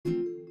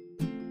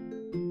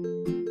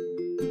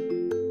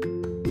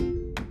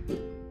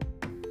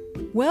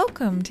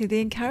Welcome to the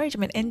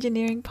Encouragement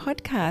Engineering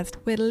Podcast,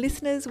 where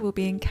listeners will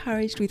be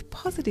encouraged with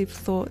positive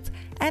thoughts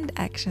and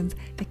actions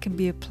that can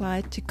be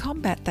applied to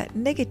combat that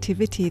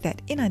negativity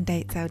that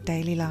inundates our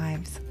daily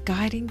lives,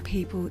 guiding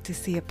people to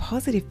see a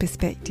positive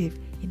perspective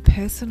in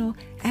personal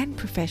and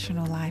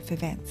professional life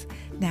events.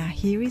 Now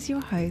here is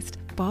your host,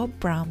 Bob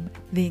Brum,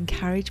 the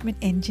Encouragement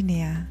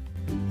Engineer.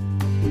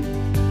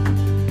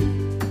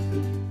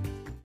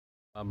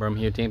 Bob Brum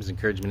here, Thames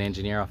Encouragement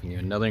Engineer, offering you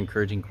another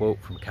encouraging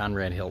quote from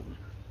Conrad Hilton.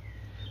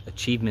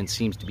 Achievement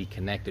seems to be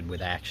connected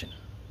with action.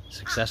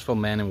 Successful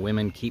men and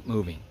women keep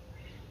moving.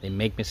 They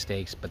make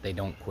mistakes, but they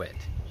don't quit.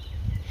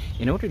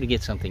 In order to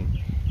get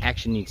something,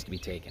 action needs to be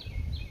taken.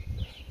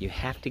 You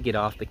have to get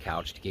off the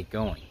couch to get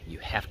going. You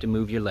have to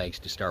move your legs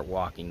to start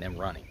walking, then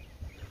running.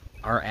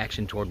 Our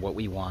action toward what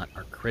we want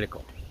are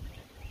critical.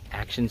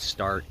 Actions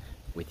start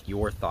with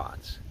your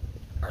thoughts.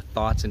 Our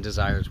thoughts and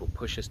desires will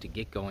push us to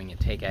get going and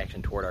take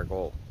action toward our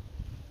goal.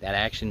 That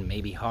action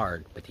may be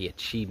hard, but the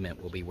achievement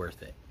will be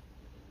worth it.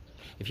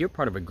 If you're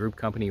part of a group,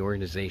 company,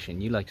 organization,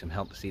 you'd like some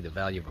help to see the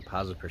value of a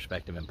positive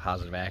perspective and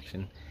positive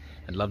action,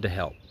 I'd love to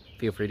help.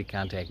 Feel free to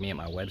contact me at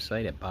my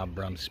website at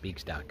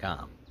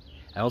bobbrumspeaks.com.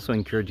 I also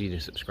encourage you to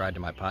subscribe to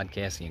my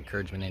podcast, the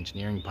Encouragement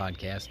Engineering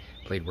Podcast,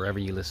 played wherever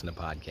you listen to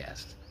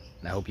podcasts.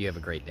 And I hope you have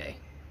a great day.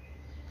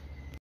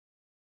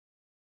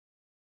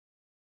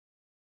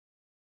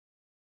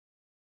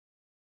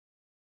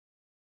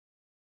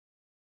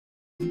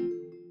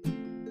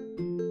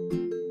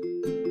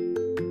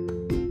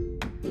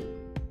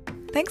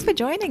 Thanks for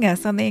joining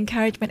us on the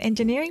Encouragement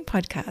Engineering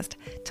Podcast.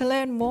 To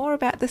learn more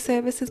about the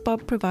services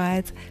Bob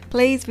provides,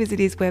 please visit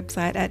his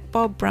website at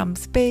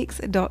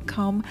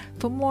bobbrumspeaks.com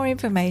for more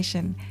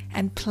information.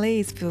 And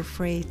please feel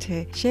free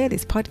to share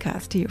this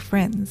podcast to your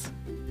friends.